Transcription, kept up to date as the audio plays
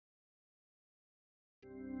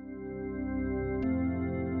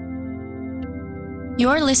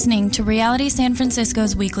You're listening to Reality San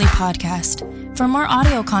Francisco's weekly podcast. For more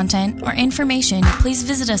audio content or information, please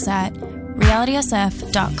visit us at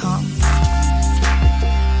realitysf.com.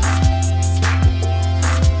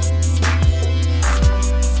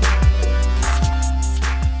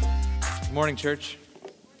 Good morning, church.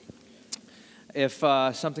 If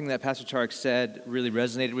something that Pastor Tarek said really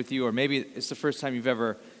resonated with you, or maybe it's the first time you've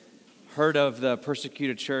ever heard of the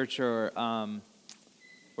persecuted church,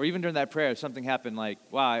 or even during that prayer, something happened like,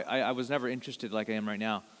 wow, I was never interested like I am right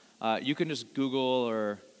now. You can just Google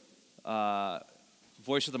or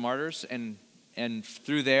Voice of the Martyrs, and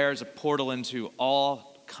through there is a portal into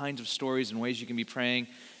all kinds of stories and ways you can be praying.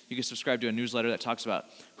 You can subscribe to a newsletter that talks about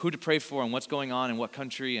who to pray for and what's going on in what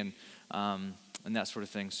country and that sort of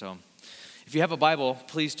thing. So if you have a Bible,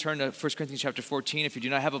 please turn to 1 Corinthians chapter 14. If you do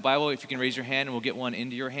not have a Bible, if you can raise your hand and we'll get one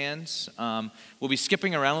into your hands. We'll be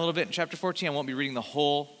skipping around a little bit in chapter 14. I won't be reading the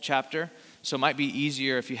whole chapter, so it might be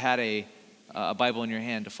easier if you had a Bible in your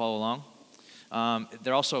hand to follow along.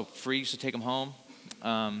 They're also free, so take them home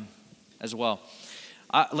as well.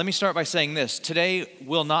 Let me start by saying this. Today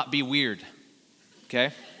will not be weird,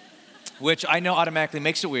 okay? Which I know automatically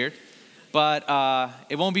makes it weird, but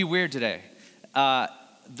it won't be weird today.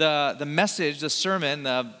 The message, the sermon,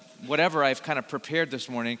 whatever I've kind of prepared this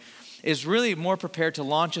morning is really more prepared to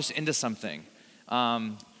launch us into something.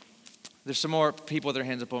 There's some more people with their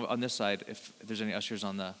hands up on this side, if there's any ushers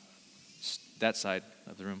on that side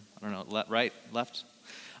of the room. I don't know, right, left?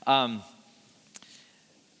 The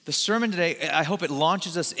sermon today, I hope it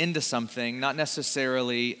launches us into something, not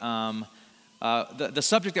necessarily, the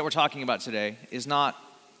subject that we're talking about today is not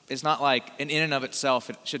like in and of itself.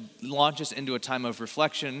 It should launch us into a time of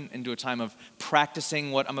reflection, into a time of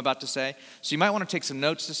practicing what I'm about to say. So you might want to take some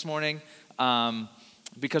notes this morning,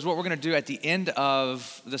 because what we're going to do at the end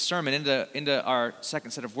of the sermon, into our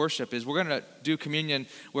second set of worship, is we're going to do communion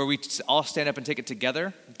where we all stand up and take it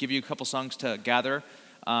together, give you a couple songs to gather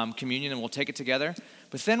communion, and we'll take it together.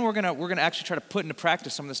 But then we're going to actually try to put into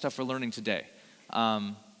practice some of the stuff we're learning today.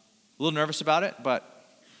 A little nervous about it, but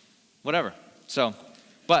whatever.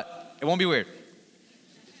 But it won't be weird.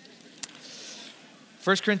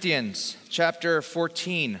 1 Corinthians chapter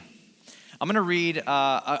 14. I'm going to read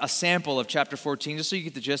a sample of chapter 14 just so you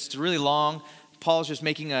get the gist. It's really long. Paul's just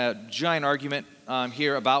making a giant argument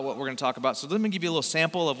here about what we're going to talk about. So let me give you a little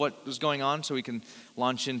sample of what was going on so we can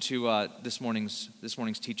launch into this morning's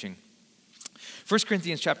teaching. 1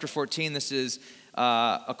 Corinthians chapter 14, this is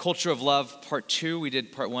a culture of love, part 2. We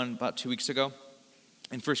did part 1 about 2 weeks ago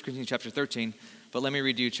in 1 Corinthians chapter 13. But let me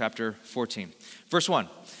read you chapter 14. Verse 1.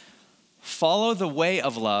 Follow the way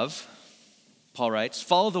of love, Paul writes,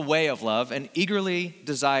 follow the way of love and eagerly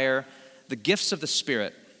desire the gifts of the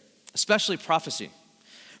Spirit, especially prophecy.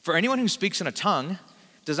 For anyone who speaks in a tongue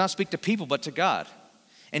does not speak to people but to God.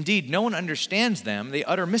 Indeed, no one understands them. They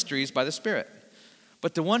utter mysteries by the Spirit.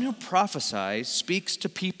 But the one who prophesies speaks to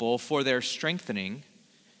people for their strengthening,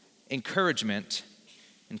 encouragement,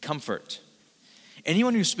 and comfort.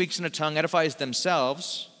 Anyone who speaks in a tongue edifies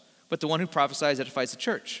themselves, but the one who prophesies edifies the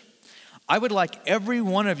church. I would like every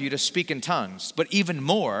one of you to speak in tongues, but even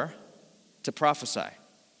more to prophesy.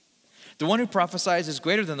 The one who prophesies is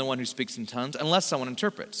greater than the one who speaks in tongues, unless someone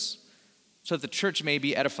interprets, so that the church may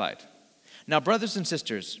be edified. Now, brothers and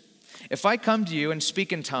sisters, if I come to you and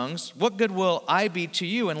speak in tongues, what good will I be to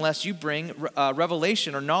you unless you bring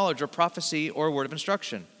revelation or knowledge or prophecy or word of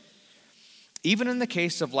instruction? Even in the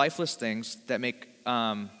case of lifeless things that make...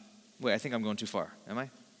 I think I'm going too far. Am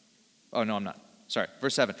I? Oh, no, I'm not. Sorry.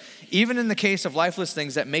 Verse 7. Even in the case of lifeless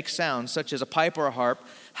things that make sounds, such as a pipe or a harp,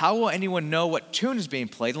 how will anyone know what tune is being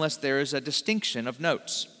played unless there is a distinction of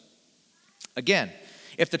notes? Again,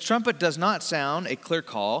 if the trumpet does not sound a clear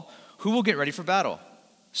call, who will get ready for battle?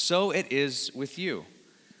 So it is with you.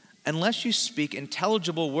 Unless you speak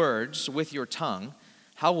intelligible words with your tongue,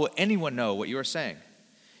 how will anyone know what you are saying?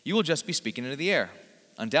 You will just be speaking into the air.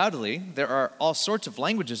 Undoubtedly, there are all sorts of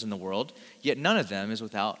languages in the world, yet none of them is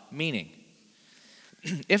without meaning.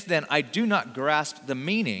 If then I do not grasp the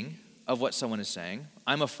meaning of what someone is saying,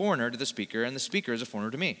 I'm a foreigner to the speaker, and the speaker is a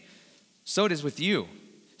foreigner to me. So it is with you.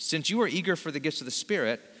 Since you are eager for the gifts of the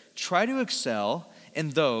Spirit, try to excel in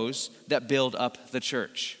those that build up the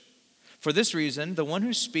church. For this reason, the one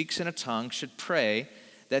who speaks in a tongue should pray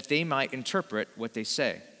that they might interpret what they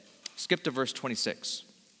say. Skip to verse 26.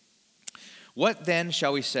 What then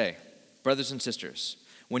shall we say, brothers and sisters?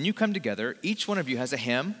 When you come together, each one of you has a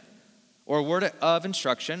hymn or a word of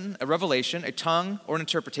instruction, a revelation, a tongue, or an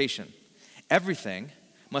interpretation. Everything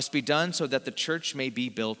must be done so that the church may be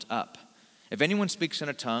built up. If anyone speaks in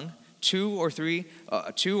a tongue, Two or three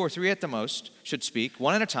at the most should speak,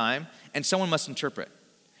 one at a time, and someone must interpret.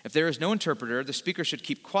 If there is no interpreter, the speaker should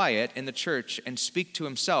keep quiet in the church and speak to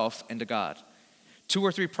himself and to God. 2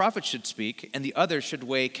 or 3 prophets should speak, and the others should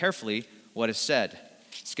weigh carefully what is said.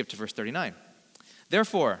 Skip to verse 39.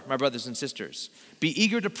 Therefore, my brothers and sisters, be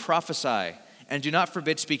eager to prophesy, and do not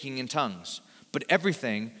forbid speaking in tongues, but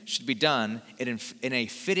everything should be done in a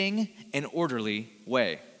fitting and orderly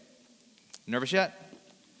way. Nervous yet?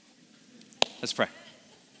 Let's pray.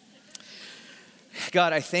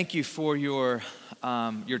 God, I thank you for your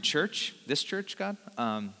church, this church, God.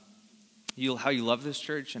 How you love this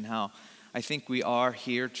church, and how I think we are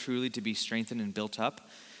here truly to be strengthened and built up.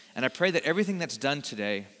 And I pray that everything that's done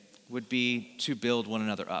today would be to build one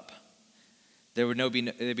another up. There'd be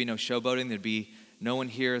no showboating. There'd be no one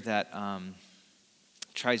here that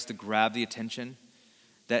tries to grab the attention.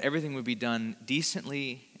 That everything would be done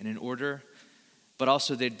decently and in order, but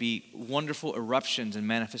also there'd be wonderful eruptions and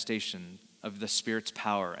manifestation of the Spirit's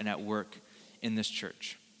power and at work in this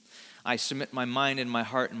church. I submit my mind and my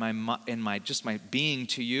heart and my being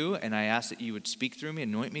to you, and I ask that you would speak through me,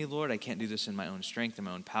 anoint me, Lord. I can't do this in my own strength and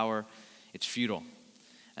my own power. It's futile.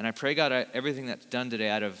 And I pray, God, everything that's done today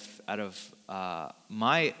out of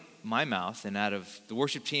my mouth and out of the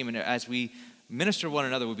worship team, and as we minister to one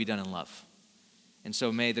another, would be done in love. And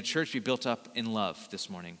so may the church be built up in love this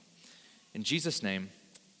morning. In Jesus' name,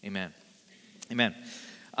 amen. Amen.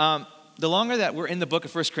 The longer that we're in the book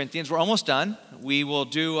of 1 Corinthians, we're almost done. We're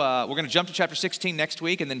going to jump to chapter 16 next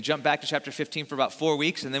week and then jump back to chapter 15 for about 4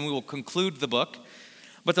 weeks, and then we will conclude the book.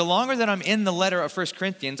 But the longer that I'm in the letter of 1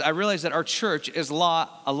 Corinthians, I realize that our church is a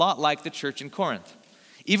lot like the church in Corinth.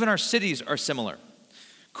 Even our cities are similar.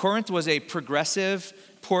 Corinth was a progressive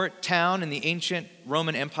port town in the ancient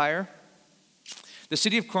Roman Empire. The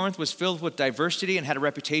city of Corinth was filled with diversity and had a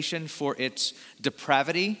reputation for its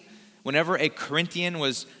depravity. Whenever a Corinthian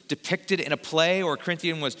was depicted in a play, or a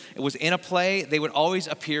Corinthian was in a play, they would always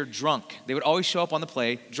appear drunk. They would always show up on the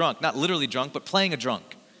play drunk. Not literally drunk, but playing a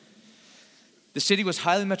drunk. The city was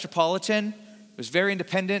highly metropolitan, was very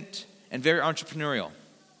independent, and very entrepreneurial.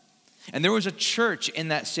 And there was a church in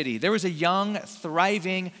that city. There was a young,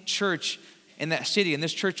 thriving church in that city, and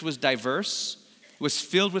this church was diverse. It was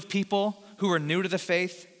filled with people who were new to the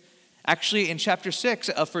faith. Actually, in chapter 6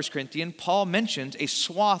 of 1 Corinthians, Paul mentions a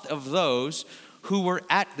swath of those who were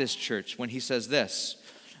at this church when he says this: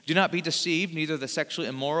 do not be deceived, neither the sexually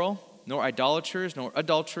immoral, nor idolaters, nor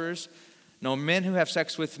adulterers, nor men who have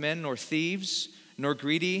sex with men, nor thieves, nor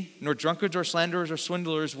greedy, nor drunkards or slanderers or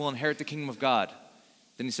swindlers will inherit the kingdom of God.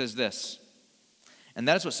 Then he says this: and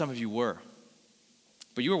that is what some of you were.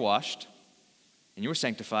 But you were washed, and you were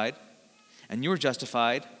sanctified, and you were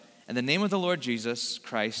justified in the name of the Lord Jesus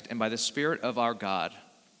Christ and by the Spirit of our God.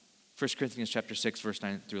 1 Corinthians chapter 6, verse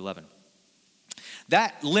 9 through 11.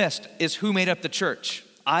 That list is who made up the church.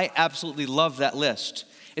 I absolutely love that list.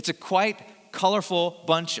 It's a quite colorful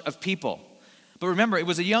bunch of people. But remember, it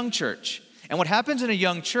was a young church. And what happens in a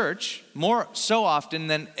young church, more so often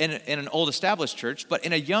than in an old established church, but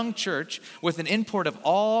in a young church with an import of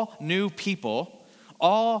all new people,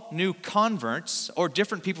 all new converts or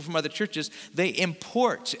different people from other churches, they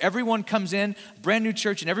import. Everyone comes in, brand new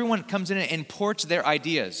church, and everyone comes in and imports their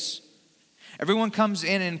ideas. Everyone comes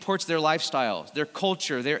in and imports their lifestyles, their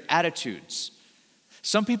culture, their attitudes.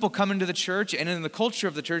 Some people come into the church, and in the culture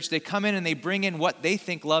of the church, they come in and they bring in what they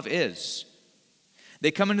think love is. They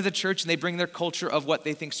come into the church and they bring their culture of what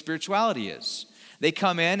they think spirituality is. They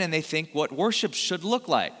come in and they think what worship should look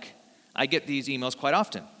like. I get these emails quite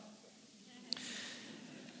often.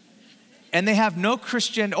 And they have no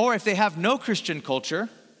Christian, or if they have no Christian culture,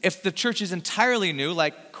 if the church is entirely new,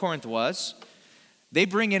 like Corinth was, they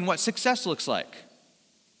bring in what success looks like.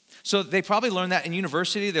 So they probably learned that in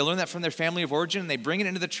university. They learned that from their family of origin. And they bring it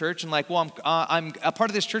into the church and like, well, I'm a part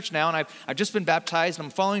of this church now, and I've just been baptized, and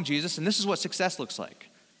I'm following Jesus, and this is what success looks like.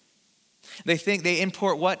 They think they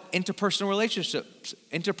import what interpersonal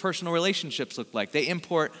relationships look like. They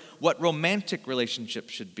import what romantic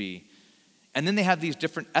relationships should be. And then they have these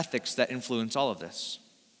different ethics that influence all of this.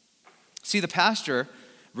 See, the pastor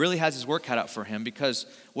really has his work cut out for him, because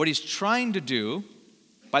what he's trying to do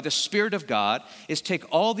by the Spirit of God is take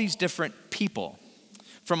all these different people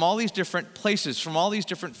from all these different places, from all these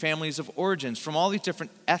different families of origins, from all these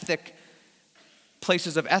different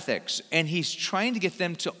places of ethics, and he's trying to get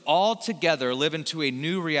them to all together live into a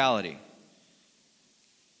new reality.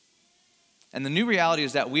 And the new reality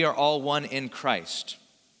is that we are all one in Christ.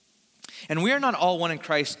 And we are not all one in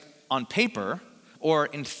Christ on paper or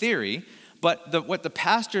in theory, but what the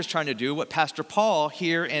pastor is trying to do, what Pastor Paul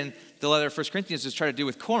here in the letter of 1 Corinthians is trying to do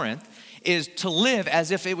with Corinth, is to live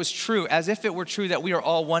as if it was true, as if it were true that we are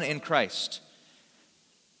all one in Christ.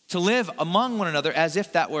 To live among one another as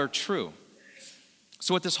if that were true.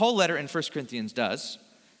 So what this whole letter in 1 Corinthians does,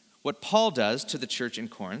 what Paul does to the church in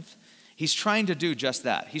Corinth, he's trying to do just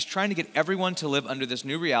that. He's trying to get everyone to live under this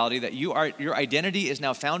new reality that your identity is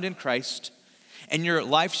now found in Christ, and your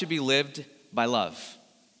life should be lived by love.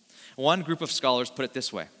 One group of scholars put it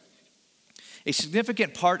this way. A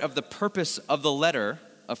significant part of the purpose of the letter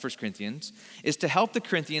of 1 Corinthians is to help the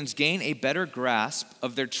Corinthians gain a better grasp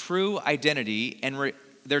of their true identity and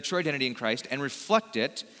their true identity in Christ and reflect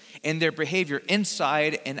it in their behavior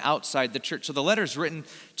inside and outside the church. So the letter is written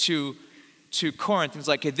to Corinth, and it's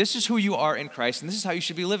like, hey, this is who you are in Christ, and this is how you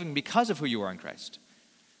should be living because of who you are in Christ.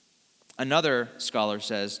 Another scholar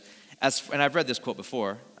says, and I've read this quote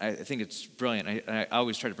before, I think it's brilliant, I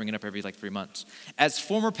always try to bring it up every 3 months. As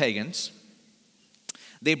former pagans,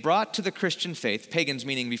 they brought to the Christian faith, pagans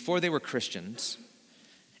meaning before they were Christians,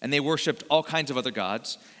 and they worshiped all kinds of other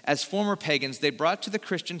gods. As former pagans, they brought to the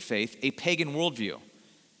Christian faith a pagan worldview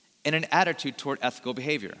and an attitude toward ethical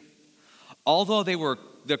behavior. Although they were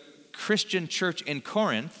the Christian church in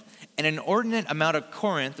Corinth, an inordinate amount of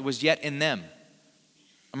Corinth was yet in them,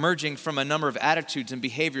 emerging from a number of attitudes and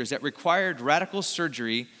behaviors that required radical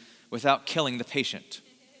surgery without killing the patient.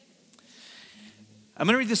 I'm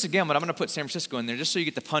going to read this again, but I'm going to put San Francisco in there just so you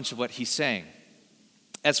get the punch of what he's saying.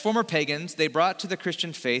 As former pagans, they brought to the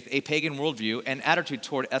Christian faith a pagan worldview and attitude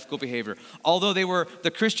toward ethical behavior. Although they were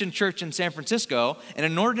the Christian church in San Francisco, an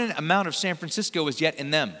inordinate amount of San Francisco was yet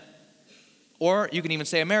in them. Or you can even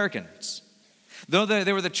say Americans. Though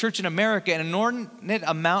they were the church in America, an inordinate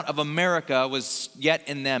amount of America was yet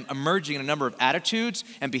in them, emerging in a number of attitudes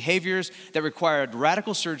and behaviors that required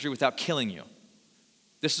radical surgery without killing you.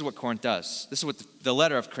 This is what Corinth does. This is what the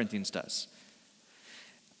letter of Corinthians does.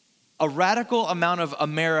 A radical amount of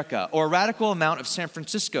America or a radical amount of San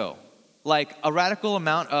Francisco, like a radical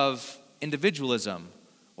amount of individualism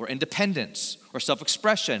or independence or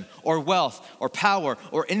self-expression or wealth or power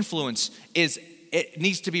or influence, it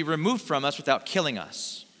needs to be removed from us without killing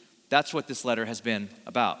us. That's what this letter has been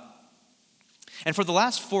about. And for the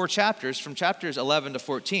last 4 chapters, from chapters 11 to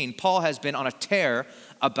 14, Paul has been on a tear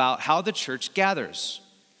about how the church gathers,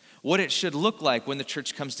 what it should look like when the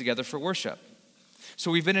church comes together for worship. So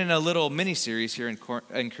we've been in a little mini-series here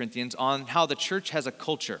in Corinthians on how the church has a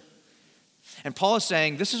culture. And Paul is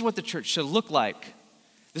saying, this is what the church should look like.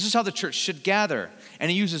 This is how the church should gather. And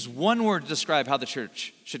he uses one word to describe how the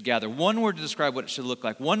church should gather. One word to describe what it should look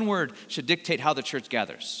like. One word should dictate how the church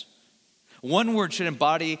gathers. One word should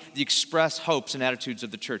embody the express hopes and attitudes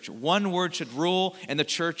of the church. One word should rule and the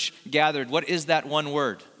church gathered. What is that one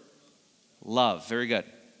word? Love. Very good.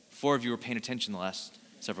 4 of you were paying attention the last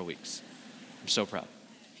several weeks. I'm so proud.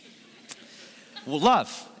 Well,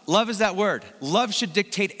 love. Love is that word. Love should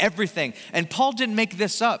dictate everything. And Paul didn't make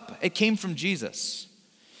this up. It came from Jesus.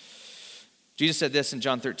 Jesus said this in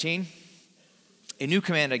John 13. A new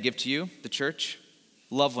command I give to you, the church,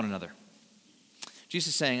 love one another. Jesus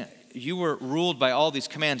is saying, you were ruled by all these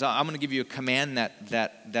commands. I'm going to give you a command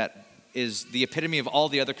that is the epitome of all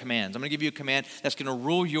the other commands. I'm going to give you a command that's going to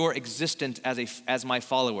rule your existence as my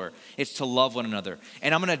follower. It's to love one another.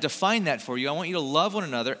 And I'm going to define that for you. I want you to love one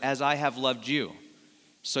another as I have loved you.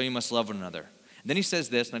 So you must love one another. And then he says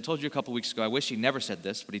this, and I told you a couple weeks ago, I wish he never said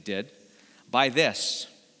this, but he did. By this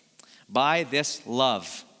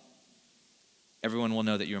love, everyone will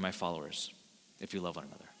know that you are my followers, if you love one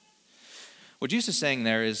another. What Jesus is saying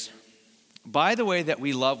there is, by the way that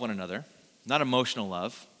we love one another, not emotional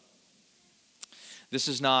love. This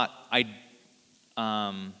is not a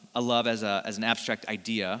love as an abstract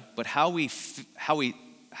idea, but how we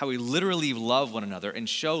literally love one another and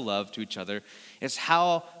show love to each other is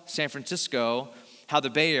how San Francisco, how the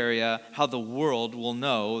Bay Area, how the world will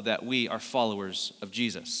know that we are followers of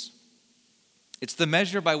Jesus. It's the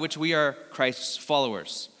measure by which we are Christ's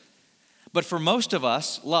followers. But for most of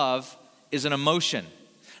us, love is an emotion.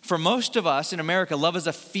 For most of us in America, love is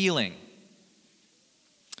a feeling.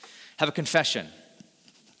 Have a confession.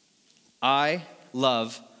 I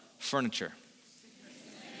love furniture.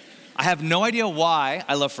 I have no idea why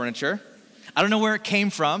I love furniture. I don't know where it came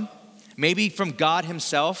from. Maybe from God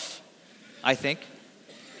himself, I think.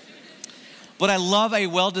 But I love a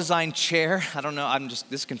well-designed chair. I don't know, this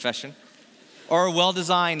is confession. Or a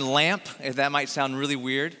well-designed lamp, if that might sound really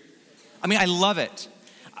weird. I mean, I love it.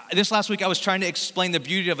 This last week I was trying to explain the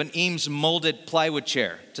beauty of an Eames molded plywood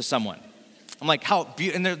chair to someone. I'm like, how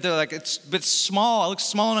beautiful, and they're like, it's small, it looks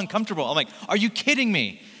small and uncomfortable. I'm like, are you kidding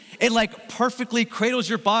me? It like perfectly cradles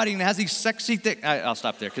your body and it has these sexy I'll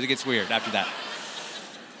stop there because it gets weird after that.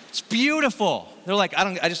 It's beautiful. They're like,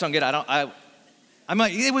 I just don't get it. I'm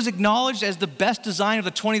like, it was acknowledged as the best design of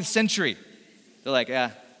the 20th century. They're like,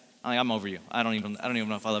 yeah, I'm over you. I don't even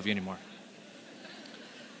know if I love you anymore.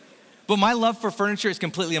 But my love for furniture is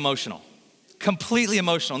completely emotional. Completely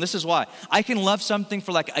emotional. And this is why. I can love something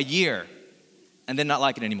for like a year and then not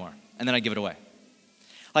like it anymore. And then I give it away.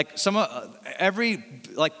 Like every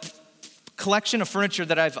collection of furniture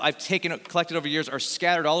that I've collected over years are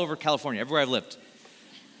scattered all over California, everywhere I've lived.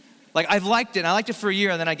 Like I've liked it, and I liked it for a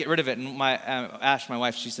year, and then I get rid of it. And Ash, my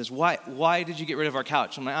wife, she says, "Why did you get rid of our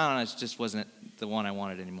couch?" I'm like, "I don't know, it just wasn't the one I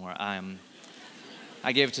wanted anymore.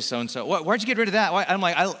 I gave it to so-and-so." Why'd you get rid of that? I'm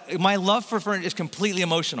like, my love for furniture is completely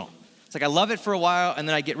emotional. It's like I love it for a while, and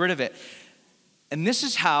then I get rid of it. And this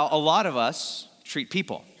is how a lot of us treat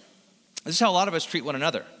people. This is how a lot of us treat one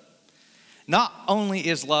another. Not only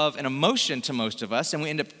is love an emotion to most of us, and we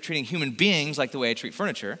end up treating human beings like the way I treat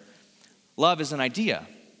furniture, love is an idea.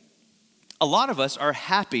 A lot of us are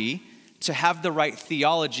happy to have the right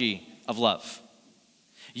theology of love.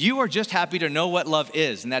 You are just happy to know what love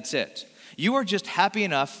is, and that's it. You are just happy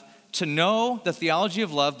enough to know the theology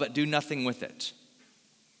of love, but do nothing with it.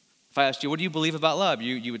 If I asked you, what do you believe about love?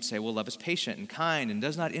 You would say, well, love is patient and kind and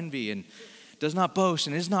does not envy and does not boast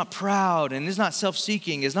and is not proud and is not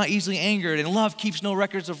self-seeking, is not easily angered, and love keeps no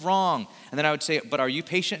records of wrong. And then I would say, but are you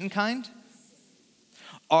patient and kind?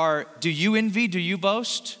 Do you envy? Do you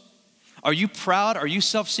boast? Are you proud? Are you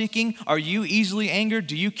self-seeking? Are you easily angered?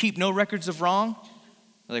 Do you keep no records of wrong?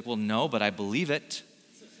 They're like, well, no, but I believe it.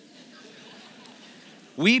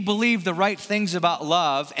 We believe the right things about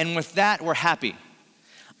love, and with that, we're happy.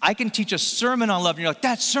 I can teach a sermon on love, and you're like,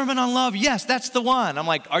 that sermon on love, yes, that's the one. I'm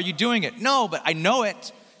like, are you doing it? No, but I know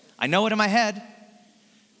it. I know it in my head.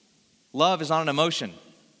 Love is not an emotion.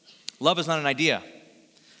 Love is not an idea.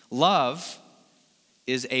 Love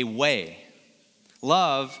is a way.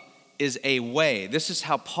 Love is a way. This is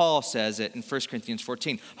how Paul says it in 1 Corinthians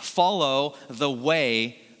 14. Follow the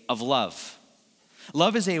way of love.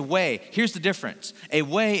 Love is a way. Here's the difference. A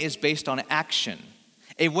way is based on action.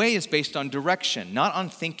 A way is based on direction, not on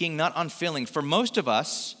thinking, not on feeling. For most of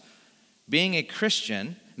us, being a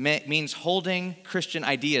Christian means holding Christian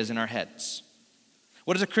ideas in our heads.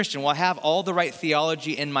 What is a Christian? Well, I have all the right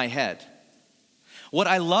theology in my head. What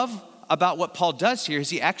I love about what Paul does here is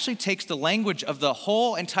he actually takes the language of the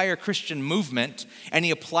whole entire Christian movement and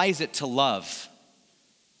he applies it to love.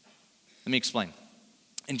 Let me explain.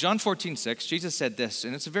 In John 14:6, Jesus said this,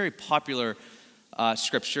 and it's a very popular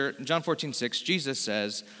scripture. In John 14:6, Jesus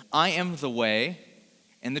says, I am the way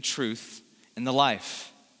and the truth and the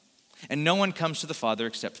life, and no one comes to the Father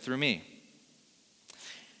except through me.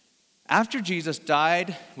 After Jesus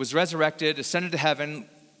died, was resurrected, ascended to heaven,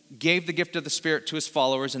 gave the gift of the Spirit to his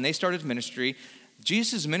followers, and they started ministry,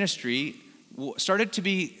 Jesus' ministry started to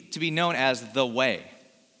be known as the way.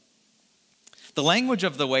 The language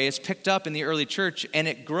of the way is picked up in the early church, and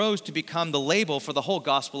it grows to become the label for the whole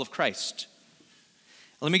gospel of Christ.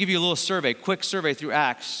 Let me give you a little quick survey through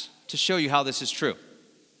Acts to show you how this is true.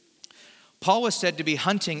 Paul was said to be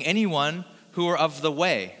hunting anyone who were of the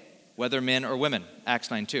way, whether men or women, Acts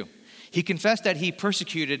 9:2. He confessed that he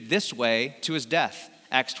persecuted this way to his death,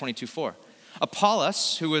 Acts 22:4.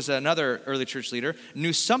 Apollos, who was another early church leader,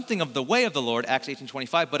 knew something of the way of the Lord, Acts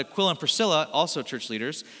 18:25, but Aquila and Priscilla, also church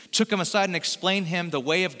leaders, took him aside and explained him the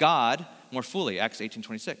way of God more fully, Acts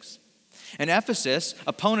 18:26. In Ephesus,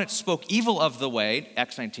 opponents spoke evil of the way,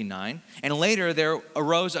 Acts 19:9, and later there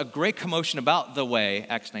arose a great commotion about the way,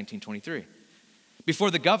 Acts 19:23.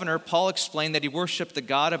 Before the governor, Paul explained that he worshiped the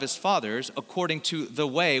God of his fathers according to the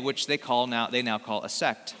way, which they now call a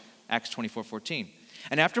sect, Acts 24:14.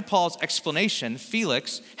 And after Paul's explanation,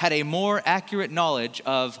 Felix had a more accurate knowledge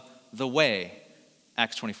of the way,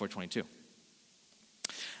 Acts 24:22.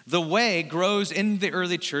 The way grows in the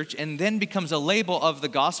early church and then becomes a label of the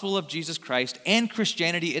gospel of Jesus Christ and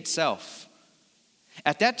Christianity itself.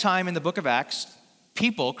 At that time in the book of Acts,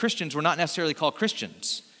 Christians were not necessarily called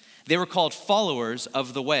Christians. They were called followers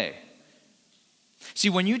of the way. See,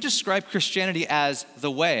 when you describe Christianity as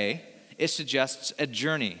the way, it suggests a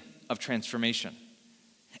journey of transformation.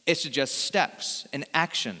 It suggests steps and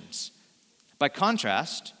actions. By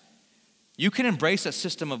contrast, you can embrace a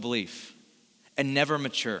system of belief and never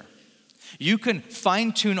mature. You can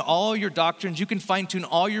fine-tune all your doctrines, you can fine-tune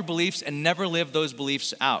all your beliefs and never live those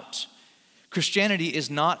beliefs out. Christianity is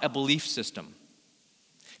not a belief system.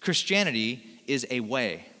 Christianity is a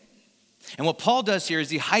way. And what Paul does here is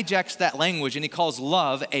he hijacks that language and he calls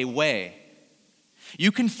love a way.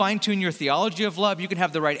 You can fine-tune your theology of love, you can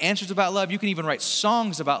have the right answers about love, you can even write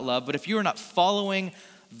songs about love, but if you are not following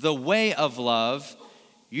the way of love,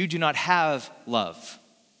 you do not have love.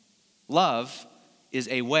 Love is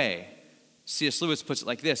a way. C.S. Lewis puts it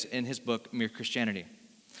like this in his book, Mere Christianity.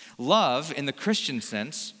 Love, in the Christian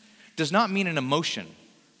sense, does not mean an emotion.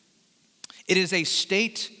 It is a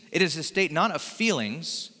state not of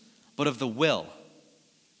feelings, but of the will.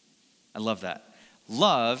 I love that.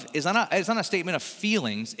 Love is not a statement of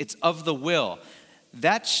feelings, it's of the will.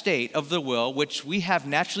 That state of the will which we have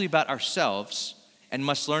naturally about ourselves and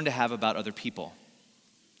must learn to have about other people.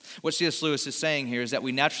 What C.S. Lewis is saying here is that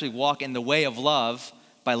we naturally walk in the way of love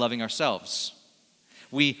by loving ourselves.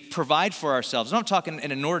 We provide for ourselves. I'm not talking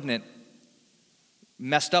an inordinate,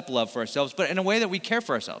 messed up love for ourselves, but in a way that we care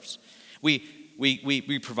for ourselves. We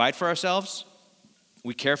provide for ourselves.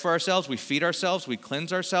 We care for ourselves. We feed ourselves. We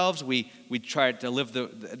cleanse ourselves. We try to live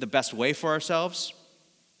the best way for ourselves.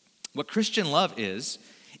 What Christian love is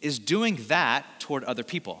doing that toward other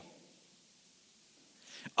people.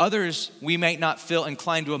 Others we might not feel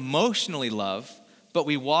inclined to emotionally love, but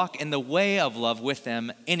we walk in the way of love with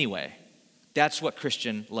them anyway. That's what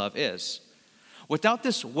Christian love is. Without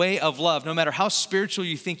this way of love, no matter how spiritual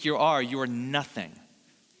you think you are nothing.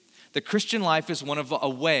 The Christian life is a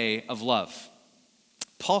way of love.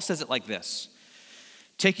 Paul says it like this.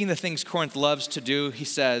 Taking the things Corinth loves to do, he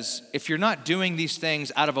says, if you're not doing these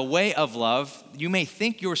things out of a way of love, you may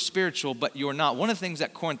think you're spiritual, but you're not. One of the things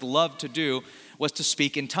that Corinth loved to do was to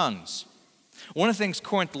speak in tongues. One of the things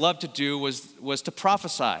Corinth loved to do was to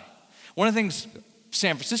prophesy. One of the things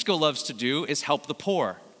San Francisco loves to do is help the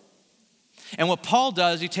poor. And what Paul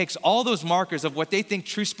does, he takes all those markers of what they think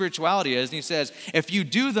true spirituality is, and he says, if you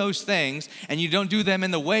do those things and you don't do them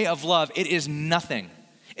in the way of love, it is nothing.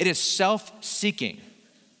 It is self-seeking.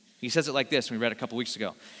 He says it like this, we read a couple weeks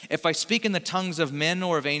ago. If I speak in the tongues of men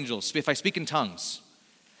or of angels, if I speak in tongues,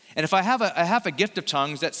 and if I have a gift of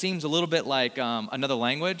tongues that seems a little bit like another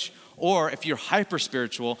language, or if you're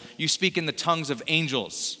hyper-spiritual, you speak in the tongues of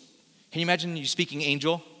angels. Can you imagine you speaking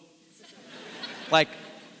angel? Like,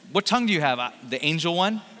 what tongue do you have? The angel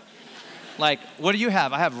one? Like, what do you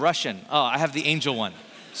have? I have Russian. Oh, I have the angel one.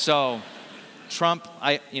 So, Trump,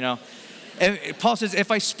 Paul says,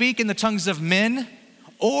 if I speak in the tongues of men,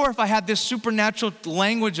 or if I have this supernatural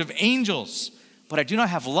language of angels, but I do not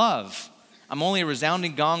have love, I'm only a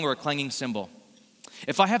resounding gong or a clanging cymbal.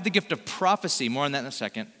 If I have the gift of prophecy, more on that in a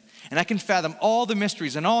second, and I can fathom all the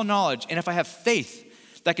mysteries and all knowledge, and if I have faith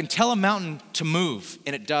that can tell a mountain to move,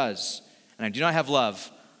 and it does, and I do not have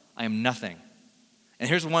love, I am nothing. And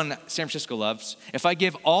here's one that San Francisco loves. If I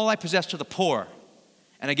give all I possess to the poor,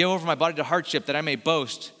 and I give over my body to hardship that I may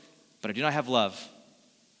boast, but I do not have love,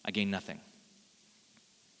 I gain nothing.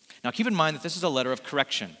 Now keep in mind that this is a letter of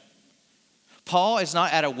correction. Paul is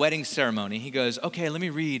not at a wedding ceremony. He goes, okay, let me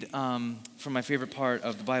read from my favorite part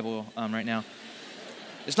of the Bible right now.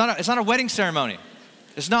 It's not a wedding ceremony.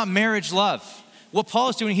 It's not marriage love. What Paul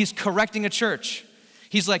is doing, he's correcting a church.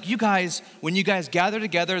 He's like, you guys, when you guys gather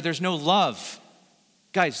together, there's no love.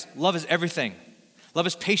 Guys, love is everything. Love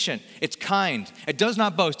is patient. It's kind. It does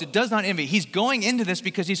not boast. It does not envy. He's going into this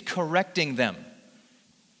because he's correcting them.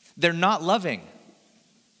 They're not loving.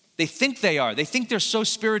 They think they are. They think they're so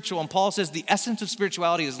spiritual. And Paul says the essence of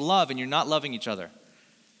spirituality is love, and you're not loving each other.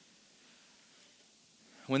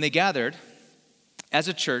 When they gathered, as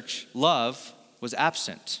a church, love was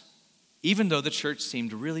absent, even though the church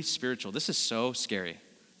seemed really spiritual. This is so scary.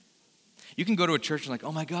 You can go to a church and like,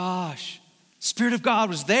 oh my gosh, Spirit of God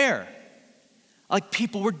was there. Like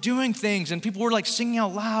people were doing things and people were like singing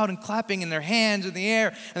out loud and clapping in their hands in the air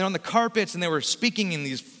and they're on the carpets and they were speaking in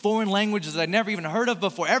these foreign languages that I'd never even heard of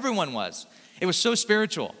before. Everyone was. It was so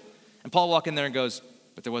spiritual. And Paul walked in there and goes,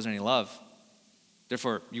 but there wasn't any love.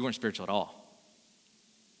 Therefore, you weren't spiritual at all.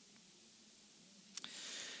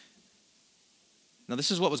 Now,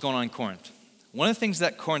 this is what was going on in Corinth. One of the things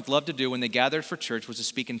that Corinth loved to do when they gathered for church was to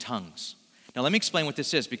speak in tongues. Now, let me explain what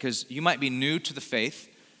this is because you might be new to the faith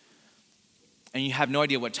and you have no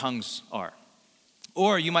idea what tongues are.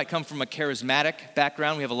 Or you might come from a charismatic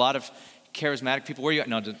background. We have a lot of charismatic people. Where are you at?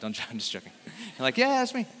 No, don't, I'm just joking. You're like, yeah,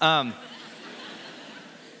 that's me.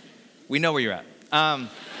 We know where you're at.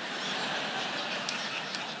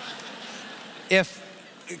 If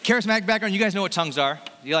charismatic background, you guys know what tongues are.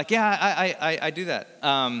 You're like, yeah, I do that.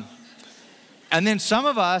 And then some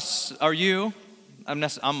of us, or you, I'm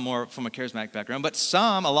more from a charismatic background, but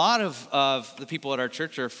a lot of the people at our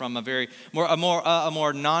church are from a more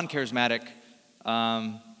non-charismatic,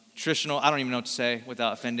 traditional. I don't even know what to say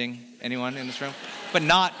without offending anyone in this room, but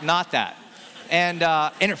not that. And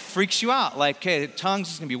it freaks you out. Like, okay,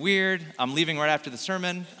 tongues is gonna be weird. I'm leaving right after the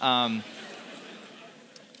sermon. Let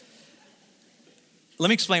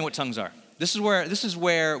me explain what tongues are. This is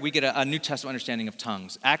where we get a New Testament understanding of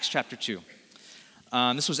tongues. Acts chapter 2.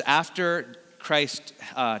 This was after Christ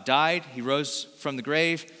died. He rose from the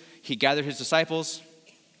grave. He gathered his disciples.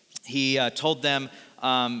 He told them,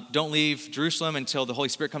 don't leave Jerusalem until the Holy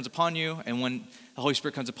Spirit comes upon you. And when the Holy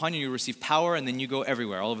Spirit comes upon you, you receive power, and then you go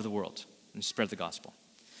everywhere, all over the world, and spread the gospel.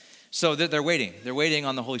 So they're waiting. They're waiting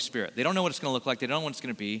on the Holy Spirit. They don't know what it's going to look like. They don't know what it's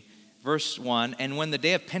going to be. Verse 1, and when the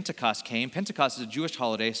day of Pentecost came, Pentecost is a Jewish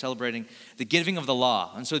holiday celebrating the giving of the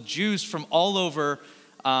law. And so Jews from all over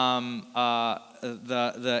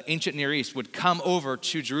the ancient Near East would come over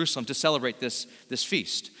to Jerusalem to celebrate this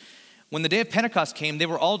feast. When the day of Pentecost came, they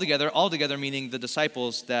were all together meaning the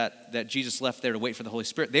disciples that Jesus left there to wait for the Holy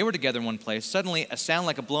Spirit. They were together in one place. Suddenly, a sound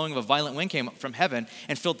like a blowing of a violent wind came from heaven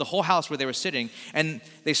and filled the whole house where they were sitting. And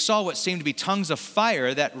they saw what seemed to be tongues of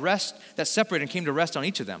fire that separated and came to rest on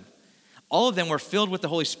each of them. All of them were filled with the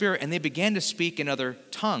Holy Spirit, and they began to speak in other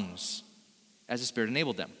tongues as the Spirit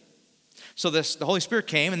enabled them. So the Holy Spirit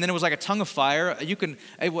came, and then it was like a tongue of fire.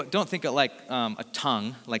 Don't think of like a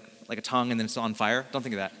tongue, like a tongue and then it's on fire. Don't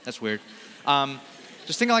think of that. That's weird.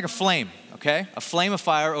 Just think of like a flame, okay? A flame of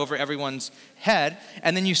fire over everyone's head.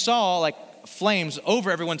 And then you saw like flames over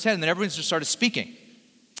everyone's head, and then everyone just started speaking.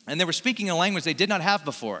 And they were speaking in a language they did not have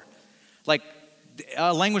before. Like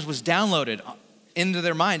a language was downloaded into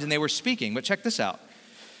their minds, and they were speaking. But check this out.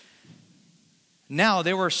 Now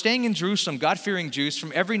they were staying in Jerusalem, God-fearing Jews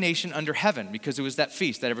from every nation under heaven, because it was that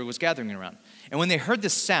feast that everyone was gathering around. And when they heard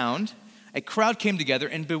this sound, a crowd came together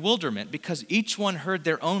in bewilderment because each one heard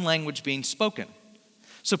their own language being spoken.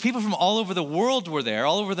 So people from all over the world were there,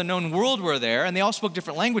 all over the known world were there, and they all spoke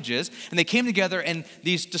different languages, and they came together, and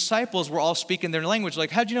these disciples were all speaking their language,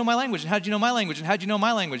 like, how'd you know my language, and how'd you know my language, and how'd you know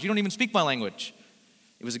my language? You don't even speak my language.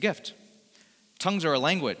 It was a gift. Tongues are a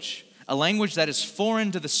language that is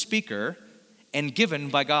foreign to the speaker and given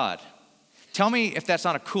by God. Tell me if that's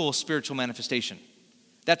not a cool spiritual manifestation.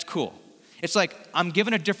 That's cool. It's like I'm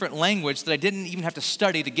given a different language that I didn't even have to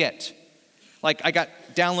study to get. Like I got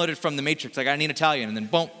downloaded from the Matrix. Like I need Italian, and then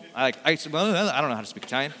boom. I don't know how to speak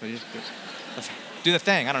Italian. But do the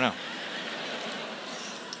thing. I don't know.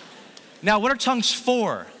 Now, what are tongues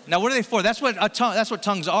for? Now, what are they for? That's what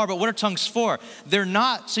tongues are. But what are tongues for? They're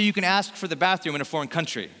not so you can ask for the bathroom in a foreign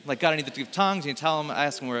country. Like God, I need to give tongues. And you tell them,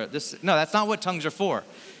 ask them where this. No, that's not what tongues are for.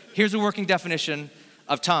 Here's a working definition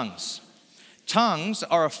of tongues. Tongues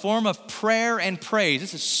are a form of prayer and praise.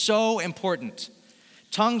 This is so important.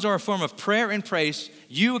 Tongues are a form of prayer and praise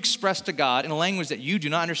you express to God in a language that you do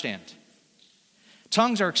not understand.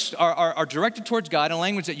 Tongues are directed towards God in a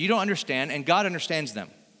language that you don't understand, and God understands them.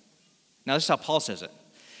 Now, this is how Paul says it.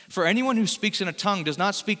 For anyone who speaks in a tongue does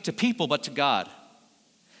not speak to people, but to God.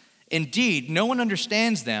 Indeed, no one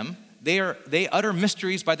understands them. They utter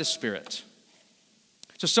mysteries by the Spirit.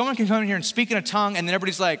 So someone can come in here and speak in a tongue, and then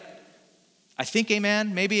everybody's like, I think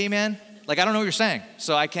amen, maybe amen. Like, I don't know what you're saying,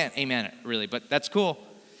 so I can't amen it, really, but that's cool.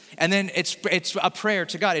 And then it's a prayer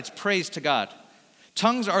to God. It's praise to God.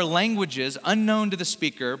 Tongues are languages unknown to the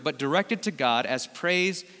speaker, but directed to God as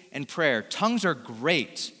praise and prayer. Tongues are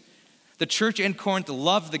great. The church in Corinth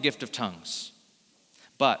loved the gift of tongues,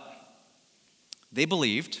 but they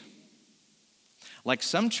believed, like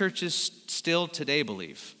some churches still today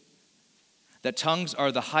believe, that tongues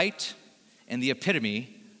are the height and the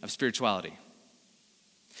epitome of spirituality.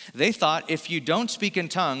 They thought if you don't speak in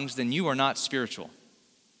tongues, then you are not spiritual.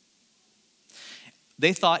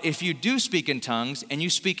 They thought if you do speak in tongues and you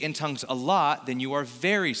speak in tongues a lot, then you are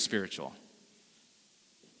very spiritual.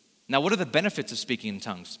 Now, what are the benefits of speaking in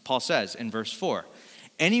tongues? Paul says in verse 4,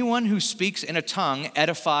 anyone who speaks in a tongue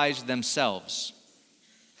edifies themselves.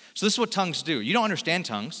 So this is what tongues do. You don't understand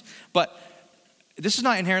tongues, but this is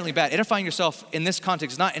not inherently bad. Edifying yourself in this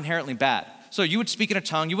context is not inherently bad. So you would speak in a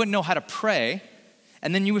tongue, you wouldn't know how to pray,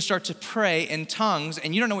 and then you would start to pray in tongues,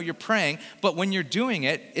 and you don't know what you're praying, but when you're doing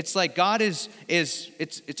it, it's like God it's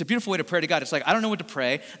a beautiful way to pray to God. It's like, I don't know what to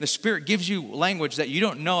pray. The Spirit gives you language that you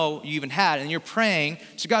don't know you even had, and you're praying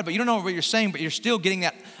to God, but you don't know what you're saying, but you're still getting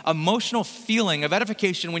that emotional feeling of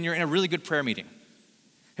edification when you're in a really good prayer meeting.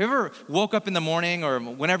 Have you ever woke up in the morning or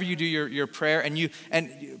whenever you do your prayer and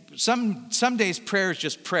some days prayer is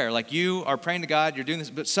just prayer. Like you are praying to God, you're doing this,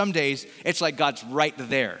 but some days it's like God's right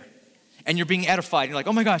there. And you're being edified. You're like,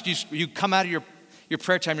 oh my gosh, you come out of your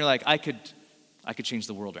prayer time, you're like, I could change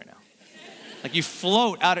the world right now. Like you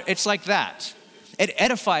float out of, it's like that.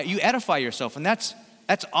 You edify yourself, and that's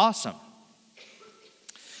awesome.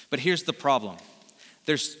 But here's the problem.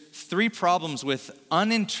 There's 3 problems with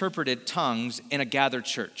uninterpreted tongues in a gathered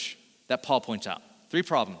church that Paul points out. 3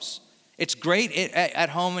 problems. It's great at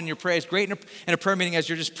home in your prayer. It's great in a prayer meeting as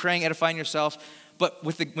you're just praying, edifying yourself. But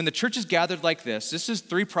when the church is gathered like this is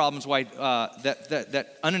 3 problems why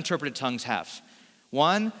that uninterpreted tongues have.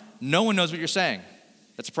 One, no one knows what you're saying.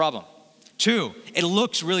 That's a problem. Two, it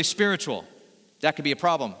looks really spiritual. That could be a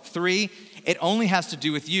problem. Three, it only has to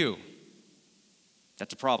do with you.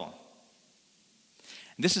 That's a problem.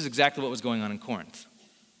 And this is exactly what was going on in Corinth.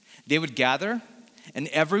 They would gather, and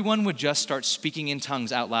everyone would just start speaking in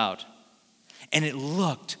tongues out loud. And it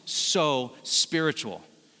looked so spiritual.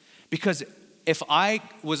 Because if I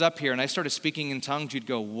was up here and I started speaking in tongues, you'd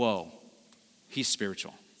go, whoa, he's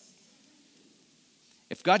spiritual.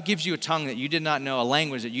 If God gives you a tongue that you did not know, a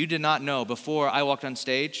language that you did not know before I walked on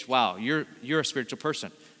stage, wow, you're a spiritual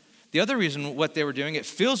person. The other reason what they were doing, it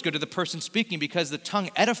feels good to the person speaking because the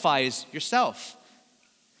tongue edifies yourself.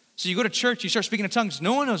 So you go to church, you start speaking in tongues,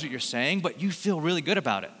 no one knows what you're saying, but you feel really good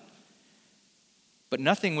about it. But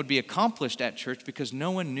nothing would be accomplished at church because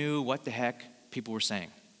no one knew what the heck people were saying.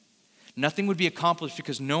 Nothing would be accomplished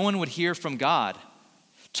because no one would hear from God.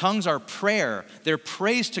 Tongues are prayer. They're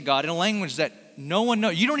praise to God in a language that no one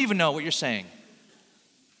knows. You don't even know what you're saying.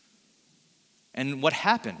 And what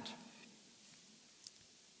happened?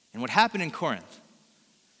 And what happened in Corinth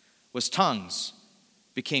was tongues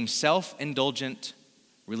became self-indulgent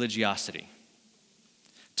religiosity.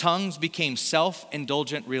 Tongues became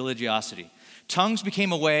self-indulgent religiosity. Tongues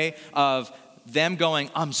became a way of them going,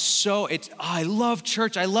 I love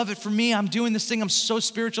church. I love it for me. I'm doing this thing. I'm so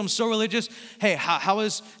spiritual. I'm so religious. Hey, how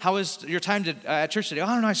was your time at church today? Oh,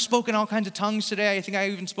 I don't know. I spoke in all kinds of tongues today. I think I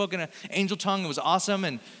even spoke in an angel tongue. It was awesome.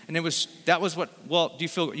 And that was what, well, do you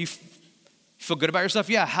feel good about yourself?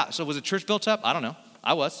 Yeah. So was the church built up? I don't know.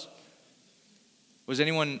 I was. Was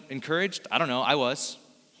anyone encouraged? I don't know. I was.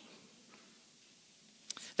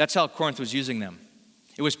 That's how Corinth was using them.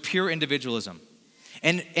 It was pure individualism.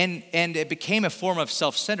 And it became a form of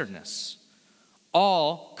self-centeredness,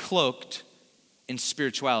 all cloaked in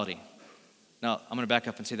spirituality. Now, I'm going to back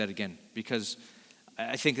up and say that again because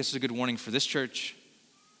I think this is a good warning for this church.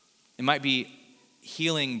 It might be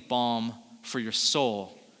healing balm for your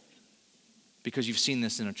soul because you've seen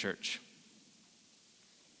this in a church.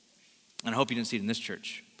 And I hope you didn't see it in this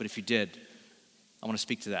church, but if you did, I want to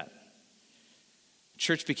speak to that.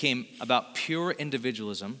 Church became about pure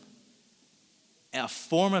individualism, a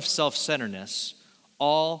form of self-centeredness,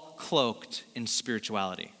 all cloaked in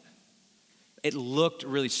spirituality. It looked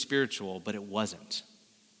really spiritual, but it wasn't.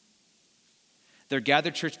 Their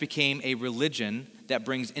gathered church became a religion that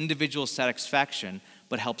brings individual satisfaction,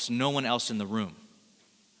 but helps no one else in the room.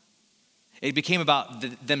 It became about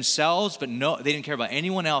themselves, but they didn't care about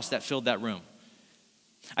anyone else that filled that room.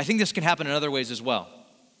 I think this can happen in other ways as well.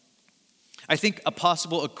 I think a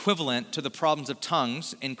possible equivalent to the problems of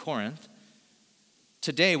tongues in Corinth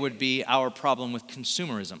today would be our problem with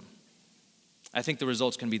consumerism. I think the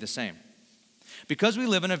results can be the same. Because we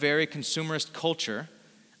live in a very consumerist culture,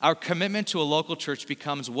 our commitment to a local church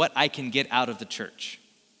becomes what I can get out of the church.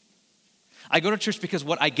 I go to church because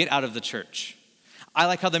what I get out of the church. I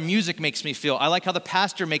like how the music makes me feel. I like how the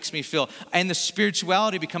pastor makes me feel. And the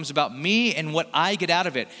spirituality becomes about me and what I get out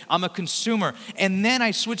of it. I'm a consumer. And then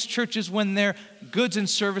I switch churches when their goods and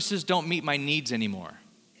services don't meet my needs anymore.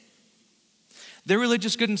 Their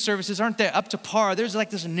religious goods and services, aren't they up to par? There's like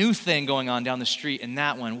this new thing going on down the street, and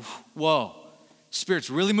that one, whoa, Spirit's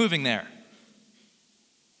really moving there.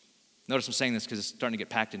 Notice I'm saying this because it's starting to get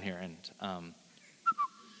packed in here, and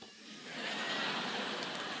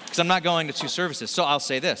because I'm not going to 2 services, so I'll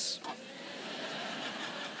say this.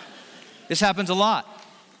 This happens a lot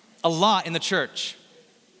in the church.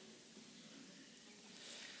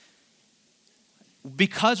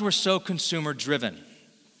 Because we're so consumer-driven,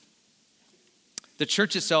 the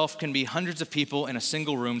church itself can be hundreds of people in a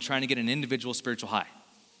single room trying to get an individual spiritual high.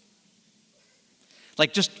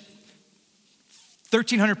 Like just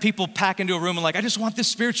 1,300 people pack into a room and like, I just want this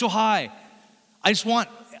spiritual high. I want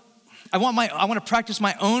to practice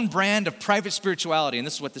my own brand of private spirituality, and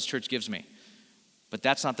this is what this church gives me. But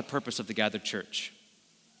that's not the purpose of the gathered church.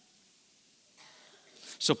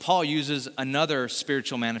 So Paul uses another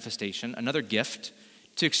spiritual manifestation, another gift,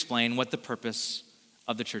 to explain what the purpose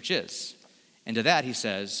of the church is. And to that he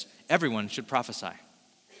says, everyone should prophesy.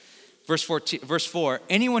 Verse 4,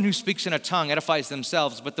 anyone who speaks in a tongue edifies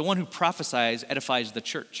themselves, but the one who prophesies edifies the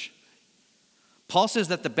church. Paul says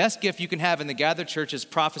that the best gift you can have in the gathered church is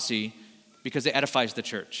prophecy because it edifies the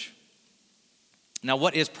church. Now,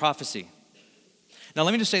 what is prophecy? Now,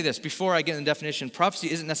 let me just say this. Before I get into the definition,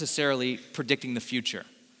 prophecy isn't necessarily predicting the future.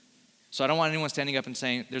 So I don't want anyone standing up and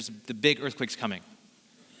saying, there's the big earthquake's coming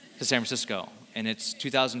to San Francisco, and it's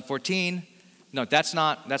 2014. No, that's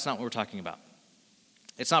not what we're talking about.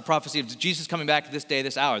 It's not prophecy of Jesus coming back this day,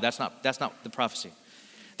 this hour. That's not the prophecy.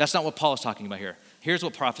 That's not what Paul is talking about here. Here's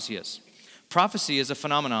what prophecy is. Prophecy is a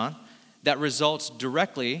phenomenon that results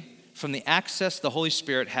directly from the access the Holy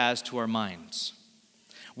Spirit has to our minds,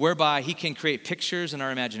 whereby he can create pictures in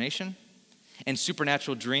our imagination and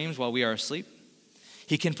supernatural dreams while we are asleep.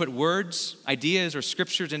 He can put words, ideas, or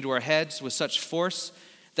scriptures into our heads with such force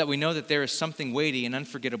that we know that there is something weighty and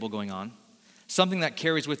unforgettable going on, something that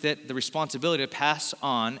carries with it the responsibility to pass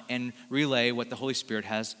on and relay what the Holy Spirit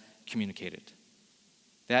has communicated.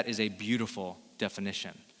 That is a beautiful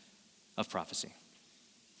definition of prophecy.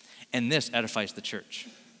 And this edifies the church.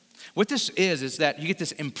 What this is that you get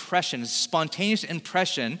this impression, this spontaneous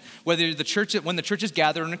impression, whether when the church is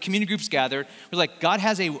gathered or when a community group's gathered, we're like, God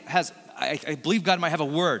I believe God might have a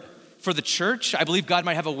word for the church. I believe God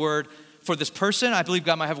might have a word for this person. I believe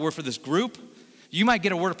God might have a word for this group. You might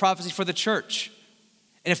get a word of prophecy for the church.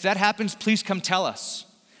 And if that happens, please come tell us.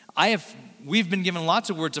 We've been given lots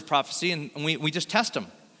of words of prophecy, and we just test them.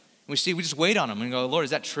 We just wait on them and go, Lord,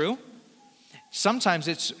 is that true? Sometimes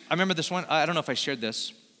I remember this one, I don't know if I shared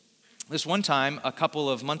this. This one time, a couple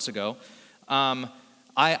of months ago,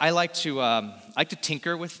 I like to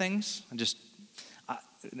tinker with things.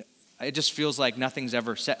 It just feels like nothing's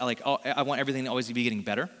ever set. I want everything to always be getting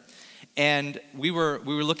better. And we were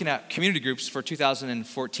looking at community groups for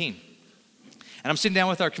 2014. And I'm sitting down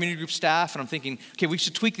with our community group staff, and I'm thinking, okay, we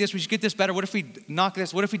should tweak this. We should get this better. What if we knock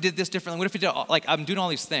this? What if we did this differently? What if we did, I'm doing all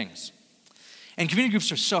these things. And community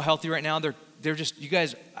groups are so healthy right now. They're just, you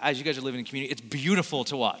guys, as you guys are living in community, it's beautiful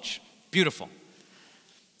to watch. Beautiful.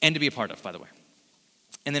 And to be a part of, by the way.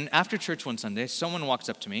 And then after church one Sunday, someone walks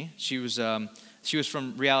up to me. She was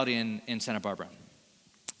from Reality in Santa Barbara.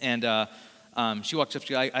 And she walks up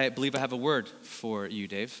to me. I believe I have a word for you,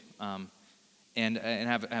 Dave. And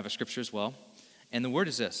have a scripture as well. And the word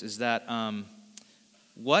is this, is that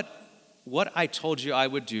what I told you I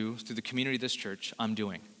would do through the community of this church, I'm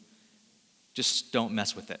doing. Just don't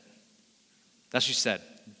mess with it. That's what she said.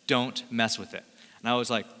 Don't mess with it. And I was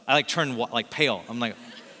like, turned pale. I'm like,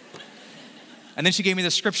 and then she gave me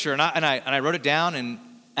the scripture, and I wrote it down, and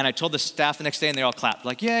I told the staff the next day, and they all clapped,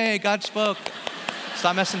 like, yay, God spoke.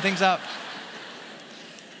 Stop messing things up.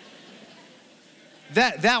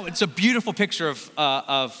 It's a beautiful picture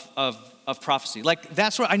of prophecy. Like,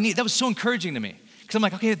 that's what I need. That was so encouraging to me, because I'm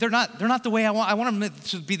like, okay, they're not the way I want. I want them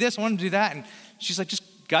to be this. I want them to do that. And she's like,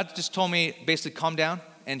 God just told me basically calm down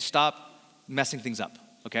and stop messing things up.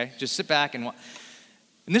 Okay, just sit back and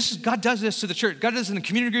God does this to the church. God does this in the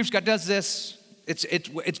community groups. God does this.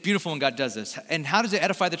 It's beautiful when God does this. And how does it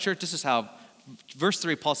edify the church? This is how. Verse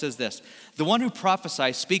 3, Paul says this: the one who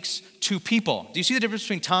prophesies speaks to people. Do you see the difference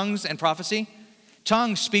between tongues and prophecy?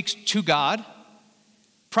 Tongue speaks to God.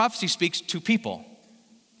 Prophecy speaks to people.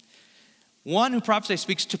 One who prophesies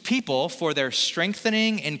speaks to people for their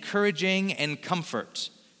strengthening, encouraging, and comfort.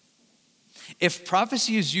 If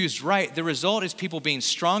prophecy is used right, the result is people being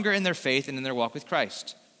stronger in their faith and in their walk with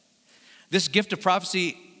Christ. This gift of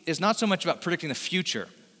prophecy is not so much about predicting the future,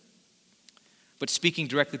 but speaking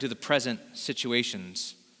directly to the present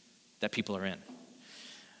situations that people are in.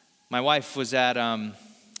 My wife was at,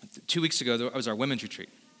 2 weeks ago, it was our women's retreat,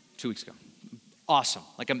 2 weeks ago. Awesome.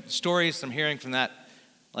 Stories I'm hearing from that,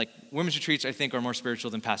 women's retreats I think are more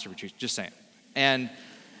spiritual than pastor retreats, just saying. And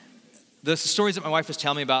the stories that my wife was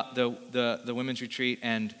telling me about the women's retreat,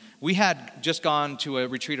 and we had just gone to a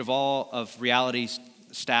retreat of all of Reality's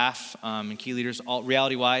staff and key leaders, all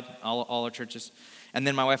Reality-wide, all our churches. And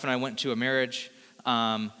then my wife and I went to a marriage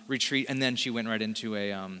retreat, and then she went right into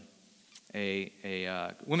a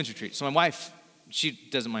women's retreat. So my wife, she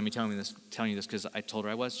doesn't mind me telling you this because I told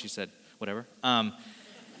her I was. She said, whatever.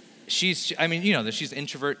 She's an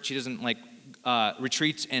introvert. She doesn't like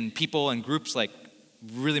retreats and people and groups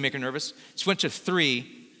really make her nervous. She went to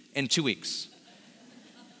 3 in 2 weeks.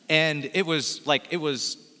 And it was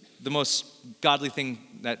the most godly thing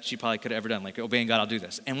that she probably could have ever done, obeying God, I'll do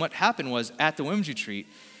this. And what happened was, at the women's retreat,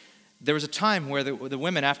 there was a time where the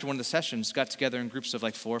women, after one of the sessions, got together in groups of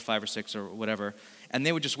 4 or 5 or 6 or whatever, and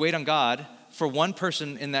they would just wait on God for one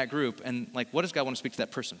person in that group, and what does God want to speak to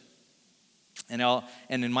that person? And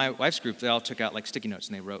in my wife's group, they all took out sticky notes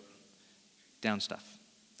and they wrote down stuff.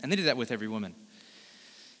 And they did that with every woman.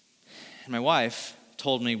 And my wife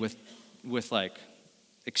told me with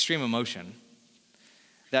extreme emotion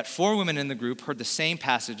that 4 women in the group heard the same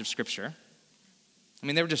passage of scripture. I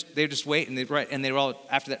mean, they would just wait and they'd write, and they were all,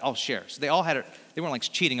 after that, all share. So they all had it. They weren't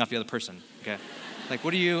cheating off the other person. Okay,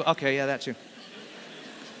 what do you? Okay, yeah, that too.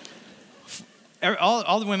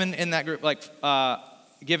 All the women in that group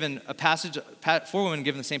given a passage. 4 women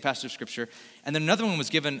given the same passage of scripture, and then another one was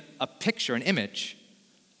given a picture, an image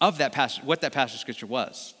of that passage, what that passage of scripture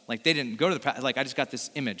was. They didn't go to the I just got this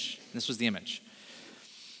image. This was the image.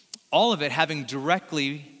 All of it having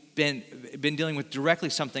directly been dealing with directly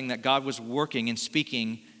something that God was working and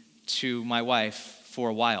speaking to my wife for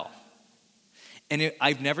a while. And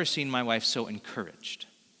I've never seen my wife so encouraged,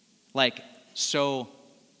 like so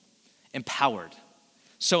empowered.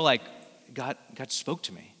 So like God spoke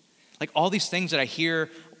to me. Like all these things that I hear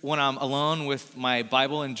when I'm alone with my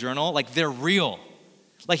Bible and journal, like they're real.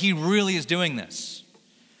 Like he really is doing this.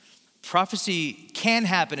 Prophecy can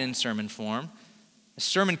happen in sermon form. A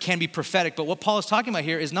sermon can be prophetic, but what Paul is talking about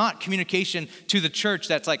here is not communication to the church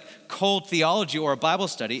that's like cold theology or a Bible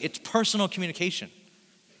study. It's personal communication.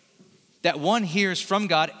 That one hears from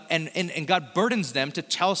God and God burdens them to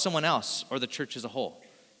tell someone else or the church as a whole.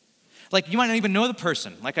 Like you might not even know the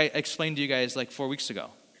person, like I explained to you guys like 4 weeks ago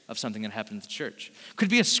of something that happened at the church. Could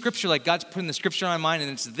be a scripture, like God's putting the scripture on my mind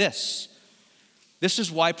and it's this. This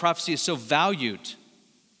is why prophecy is so valued.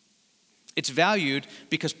 It's valued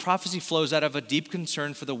because prophecy flows out of a deep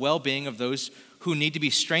concern for the well-being of those who need to be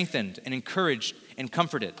strengthened and encouraged and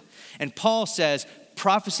comforted. And Paul says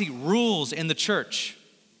prophecy rules in the church,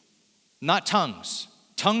 not tongues.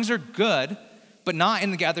 Tongues are good, but not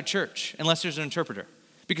in the gathered church unless there's an interpreter,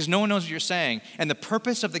 because no one knows what you're saying. And the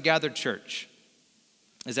purpose of the gathered church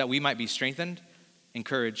is that we might be strengthened,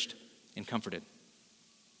 encouraged, and comforted.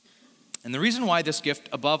 And the reason why this gift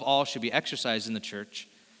above all should be exercised in the church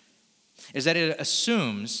is that it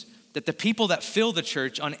assumes that the people that fill the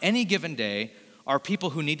church on any given day are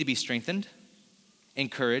people who need to be strengthened,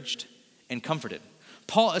 encouraged, and comforted.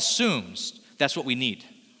 Paul assumes that's what we need.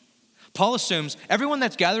 Paul assumes everyone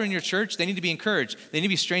that's gathered in your church, they need to be encouraged, they need to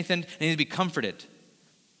be strengthened, they need to be comforted.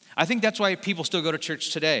 I think that's why people still go to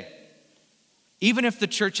church today. Even if the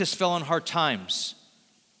church has fell on hard times,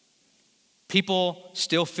 people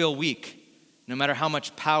still feel weak, no matter how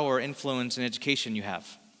much power, influence, and education you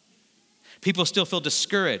have. People still feel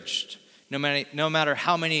discouraged, no matter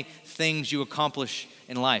how many things you accomplish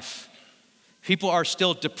in life. People are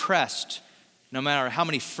still depressed, no matter how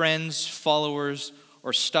many friends, followers,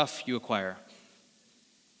 or stuff you acquire.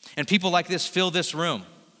 And people like this fill this room.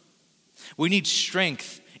 We need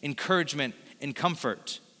strength, encouragement, and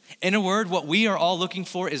comfort. In a word, what we are all looking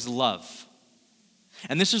for is love.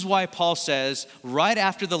 And this is why Paul says, right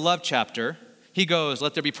after the love chapter, he goes,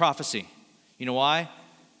 let there be prophecy. You know why?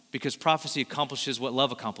 Because prophecy accomplishes what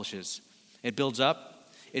love accomplishes. It builds up,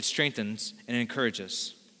 it strengthens, and it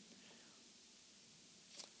encourages.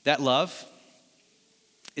 That love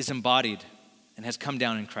is embodied and has come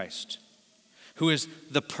down in Christ, who is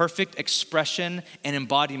the perfect expression and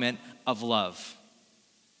embodiment of love.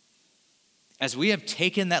 As we have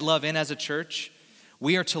taken that love in as a church,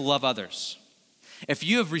 we are to love others. If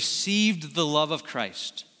you have received the love of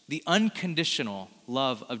Christ, the unconditional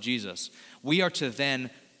love of Jesus, we are to then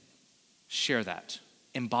share that,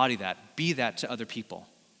 embody that, be that to other people.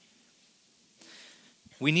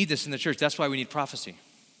 We need this in the church. That's why we need prophecy.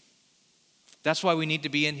 That's why we need to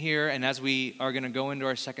be in here, and as we are going to go into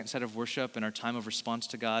our second set of worship and our time of response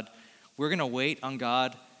to God, we're going to wait on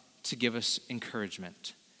God to give us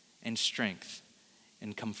encouragement and strength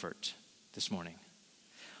and comfort this morning.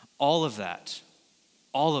 All of that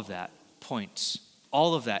points,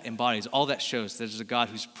 all of that embodies, all that shows that there's a God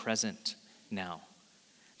who's present now,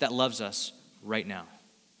 that loves us right now.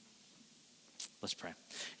 Let's pray.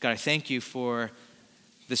 God, I thank you for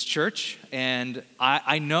this church, and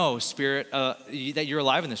I know, Spirit, that you're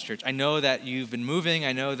alive in this church. I know that you've been moving.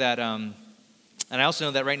 I know that, and I also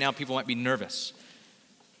know that right now people might be nervous.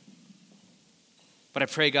 But I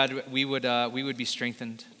pray, God, we would be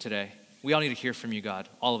strengthened today. We all need to hear from you, God.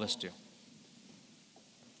 All of us do.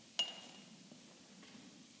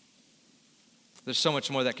 There's so much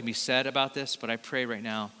more that can be said about this, but I pray right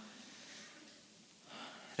now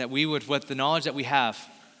that we would, with the knowledge that we have,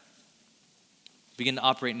 begin to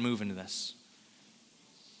operate and move into this.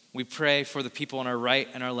 We pray for the people on our right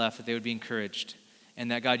and our left that they would be encouraged, and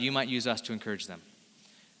that, God, you might use us to encourage them.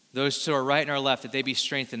 Those to our right and our left, that they be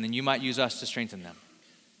strengthened, and you might use us to strengthen them.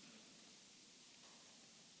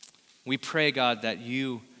 We pray, God, that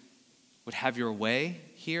you would have your way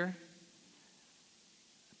here.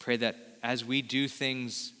 I pray that as we do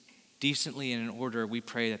things decently and in order, we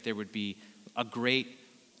pray that there would be a great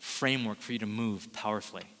framework for you to move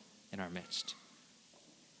powerfully in our midst.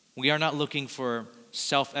 We are not looking for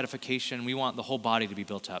self-edification. We want the whole body to be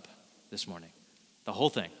built up this morning. The whole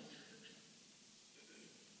thing.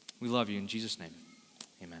 We love you in Jesus' name.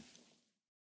 Amen.